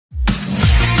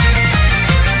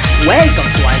Welcome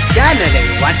to our channel,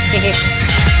 everyone.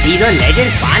 Video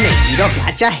Legend Fun and Video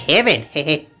Gacha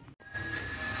Heaven.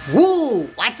 Woo!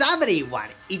 What's up, everyone?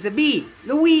 It's me,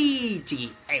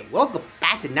 Luigi, and welcome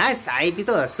back to another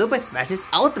episode of Super Smash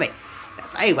Ultimate.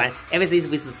 That's right, everyone. Ever since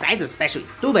we subscribed to a special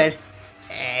YouTuber,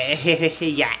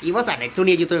 yeah, he was a Neptune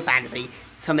YouTube fan of me.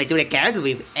 Some Neptune characters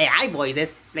with AI voices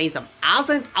playing some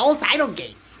awesome old-title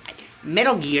games like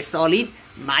Metal Gear Solid,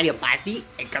 Mario Party,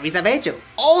 and Kirby's Adventure.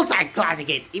 All-time classic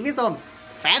hits, even some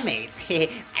fan mates. I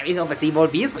really hope I see more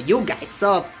videos for you guys.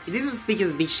 So, this is speaking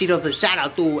a big shit of the shout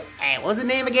out to, what's the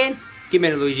name again? Give me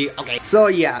a Luigi. Okay, so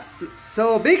yeah.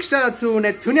 So, big shout out to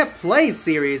Neptune Plays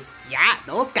series. Yeah,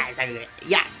 those guys are good.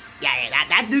 Yeah,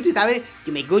 that dude is having,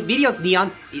 you make good videos,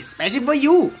 Neon, especially for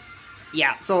you.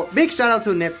 Yeah, so big shout out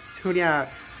to Neptune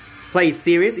Plays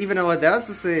series, even though this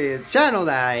is a channel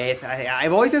that I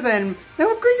voices and they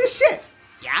were crazy shit.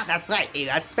 Yeah, that's right,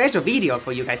 a special video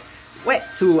for you guys. Went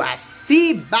to a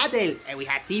Team Battle, and we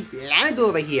had Team Planeptune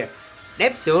over here.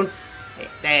 Neptune,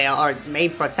 they are main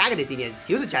protagonist in this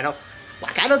YouTube channel.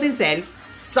 Wakanos himself,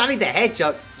 Sonic the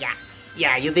Hedgehog,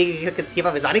 yeah, you think you could keep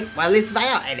up with Sonic? Well, it's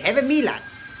Fire and Heaven Milan.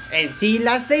 And Team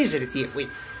Lastation is here with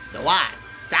the one,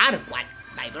 Dark One,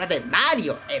 my brother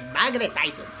Mario, and Margaret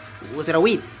Tyson. Who's gonna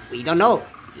win? We don't know.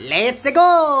 Let's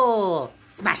go!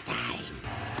 Smash time!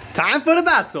 Time for the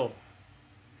battle!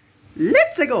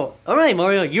 Let's go! Alright,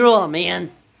 Mario, you're all,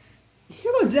 man.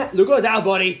 Look at that,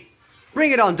 buddy.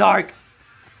 Bring it on, Dark.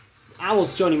 I will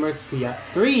show you mercy to ya.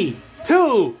 3,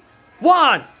 2,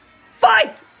 1,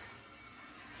 fight!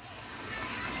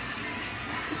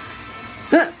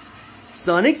 Huh.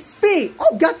 Sonic speed!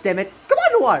 Oh, god damn it! Come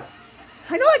on, Noir!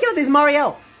 I know I got this,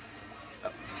 Mario!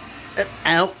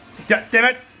 Ow. Damn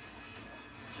it!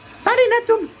 Sorry,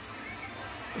 Neptune!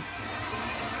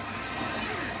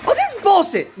 Oh, this is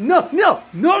bullshit! No!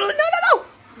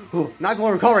 Oh, nice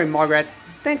one recovering, Margaret.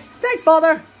 Thanks,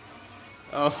 Father!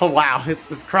 Oh, wow,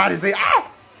 this crowd is...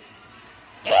 Ah!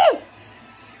 Ew!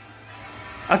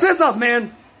 Assist us,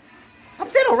 man! I'm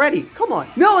dead already! Come on!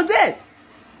 No, I'm dead!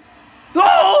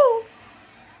 Oh!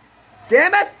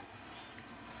 Damn it!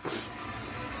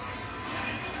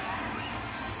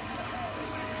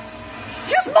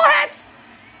 Use more hits!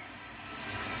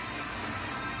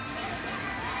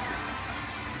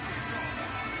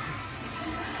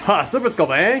 Ha, Super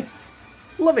Scope, eh?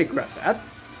 Let me grab that.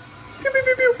 Pew, pew,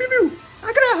 pew, pew, pew, pew.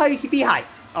 I gotta be high.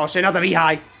 Oh shit, not the be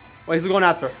high. What is he going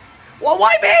after? Well,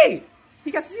 why me?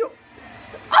 He got you.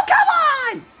 Oh,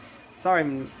 come on! Sorry.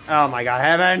 Oh my god,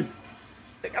 Heaven.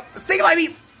 Stick by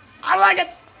me. I like it.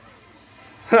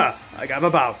 Huh, I got a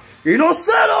bow. You don't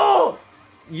settle!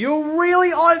 You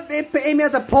really are aiming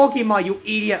at the Pokemon, you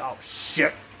idiot. Oh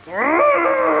shit.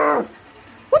 What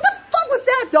the fuck was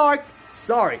that, Dark?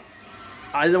 Sorry.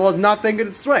 I was not thinking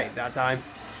it straight that time.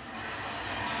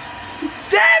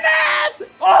 Damn it!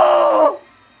 Oh!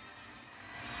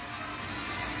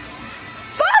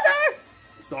 Father!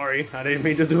 Sorry, I didn't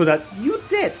mean to do that. You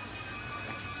did.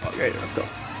 Okay, let's go.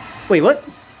 Wait, what?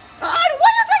 Why are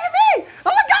you taking me?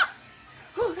 Oh my god!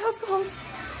 Oh, that was close.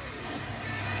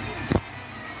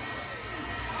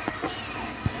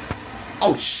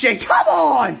 Oh shit, come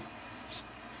on!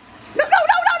 No!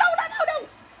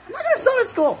 I'm not gonna Silver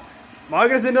School!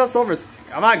 Margaret's in the Silvers.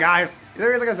 Come on, guys. You're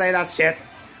seriously gonna say that shit?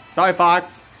 Sorry,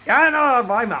 Fox. I don't know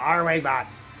if I'm our way back.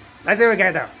 Let's see what we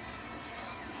get there.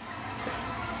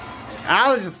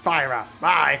 I was just fire up.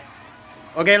 Bye.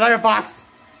 Okay, later, Fox.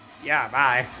 Yeah,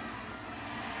 bye.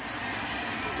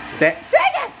 Dang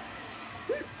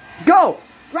it! Go!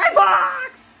 Right,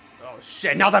 Fox! Oh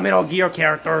shit, not the Metal Gear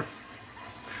character.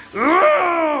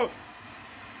 Ugh!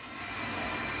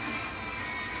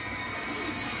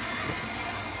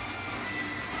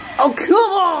 Oh, come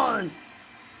on!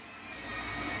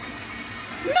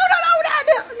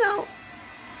 No!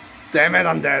 Damn it,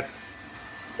 I'm dead.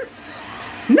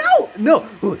 No!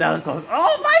 Ooh, that was close.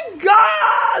 Oh my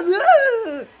god!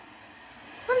 Ugh!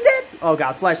 I'm dead. Oh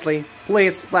god, Fleshly.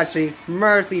 Please, Fleshy.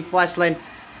 Mercy, Fleshling.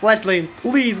 Fleshling,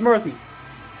 please, mercy.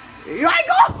 I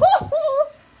go!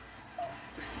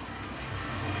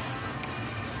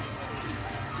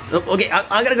 Oh, okay,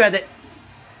 I'm gonna grab it.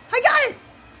 I got it!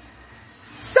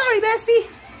 Sorry, bestie!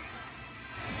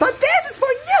 But this is for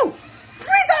you!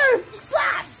 Freezer!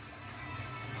 Slash!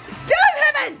 Damn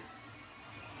Heaven!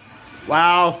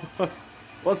 Wow.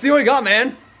 Let's see what we got,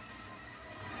 man.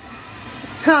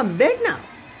 I'm big now.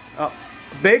 Oh,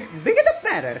 bigger the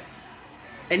better.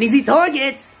 And easy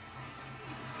targets!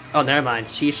 Oh, never mind.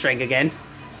 She shrank again.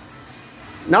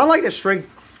 Not like the shrink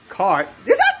card.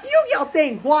 Is that Yu-Gi-Oh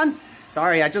thing, Juan?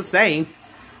 Sorry, I just saying.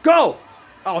 Go!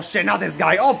 Oh shit, not this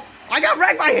guy. Oh, I got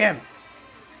wrecked by him.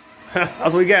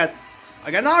 That's what we get.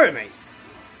 I got an Iron Mace.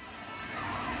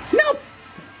 No!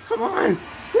 Come on!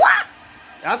 What?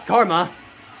 That's karma.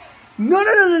 No,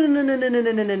 no, no, no, no, no, no, no,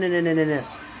 no, no, no, no, no, no, no.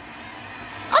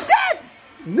 I'm dead!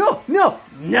 No, no,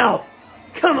 no!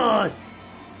 Come on!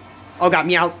 Oh god,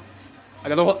 meow. I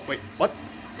got the whole. Wait, what?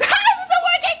 How is it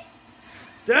working?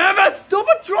 Damn it!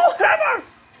 Stupid troll hammer!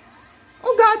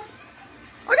 Oh god!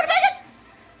 I'm gonna make it!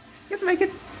 You have to make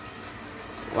it.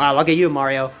 Wow, look at you,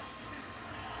 Mario.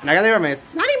 And I got the Iron Mace.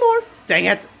 Not anymore. Dang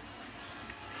it!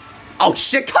 Oh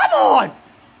shit! Come on!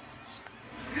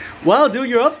 Well, dude,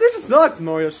 your upstation sucks,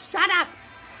 Mario. Shut up!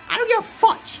 I don't give a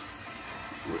fudge.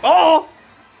 Oh!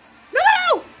 No,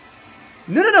 no, no!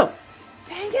 No, no, no!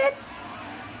 Dang it!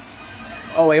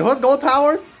 Oh wait, who's gold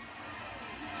powers?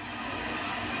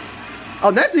 Oh,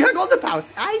 Neptune, you have golden powers.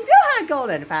 I do have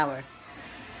golden power.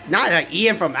 Not like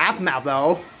Ian from Aftermath,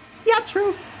 though. Yeah,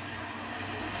 true.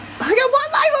 I got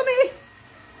one life on me.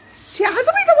 Shit, has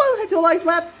to be the one who had 2 lives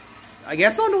left. I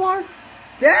guess so, Noir.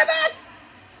 Damn it!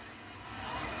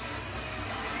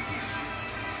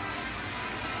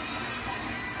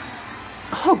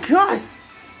 Oh god!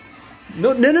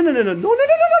 No, no, no, no, no, no, no, no, no, no,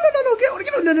 no, no,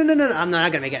 get, no, no, no, no, no! I'm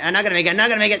not gonna make it. I'm not gonna make it. I'm not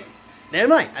gonna make it. Never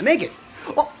mind. I make it.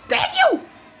 Oh, thank you.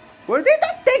 Where did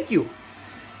that? Thank you.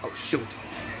 Oh shoot!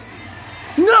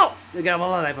 No! You got one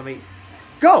life on me.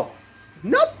 Go!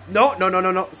 Nope! No! No! No!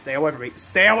 No! No! Stay away from me!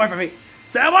 Stay away from me!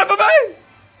 Stay away from me!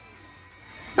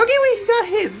 Okay, we got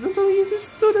hit. You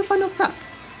just do the final tap.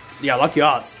 Yeah, lucky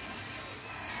us.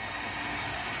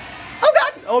 Oh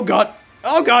god! Oh god!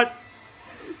 Oh god!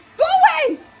 Go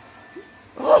away!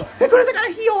 Oh, I got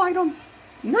a heal item.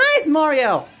 Nice,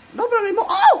 Mario. No problem anymore.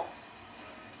 Oh!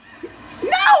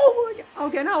 No!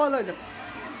 Okay, now I learned it.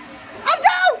 I'm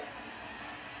down!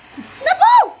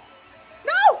 No!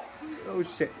 No! Oh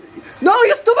shit! No,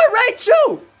 you stupid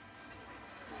Raichu!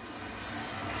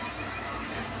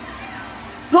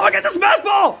 So I get the smash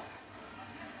ball!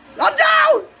 I'm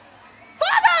down!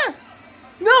 Father!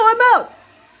 No, I'm out!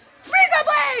 Freezer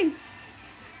Blade!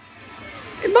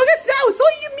 Among us now, so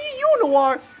you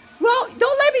Noir. Well,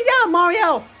 don't let me down,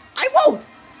 Mario. I won't.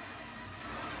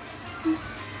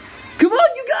 Come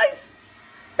on, you guys!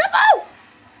 No!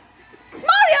 It's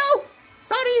Mario!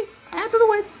 Sorry, I have to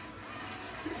do it.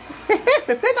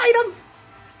 That item!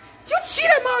 You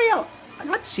cheated, Mario! I'm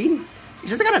not cheating. You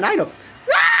just got an item.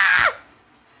 Ah!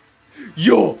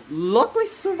 Yo, luckily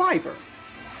survivor.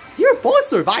 You're a born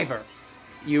survivor.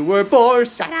 You were born.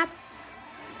 Shut up.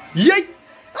 Yeet!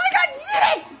 I got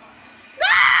yeet!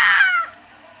 Ah!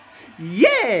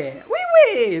 Yeah, we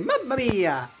win! Mamma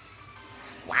mia!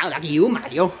 Wow, lucky you,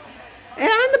 Mario.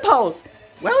 And the post.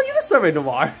 Well, you deserve it,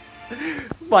 Noir.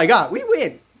 My god, we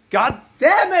win! God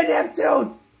damn it,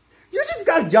 Neptune! You just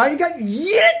got giant, got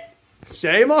yeet!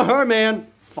 Shame on her, man.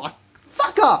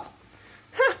 Fuck off!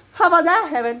 How about that,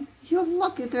 Heaven? You're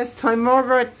lucky this time,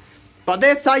 Margaret. But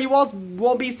this time you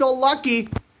won't be so lucky.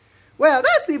 Well,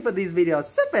 that's it for this video.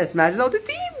 Super Smash Bros.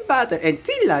 Team Battle and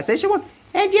Team Lastation 1.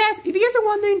 And yes, if you guys are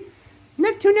wondering,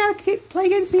 Neptune now play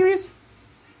again series.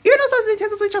 Even though some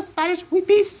Nintendo Switch are Spanish, we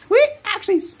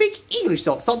actually speak English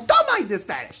though, so don't mind the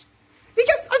Spanish.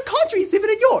 Because our country is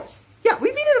different than yours. Yeah,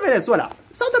 we've been in Venezuela,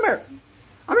 South America,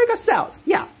 America South,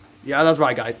 yeah. Yeah, that's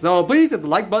right, guys. So please hit the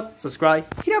like button,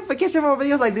 subscribe. Hit notification for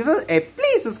videos like this, and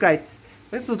please subscribe.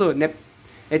 Let's do the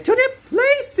Neptune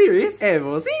Play series, and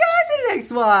we'll see you guys in the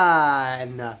next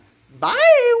one. Bye,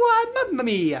 everyone. Mamma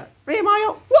mia. Hey,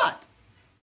 Mario, what?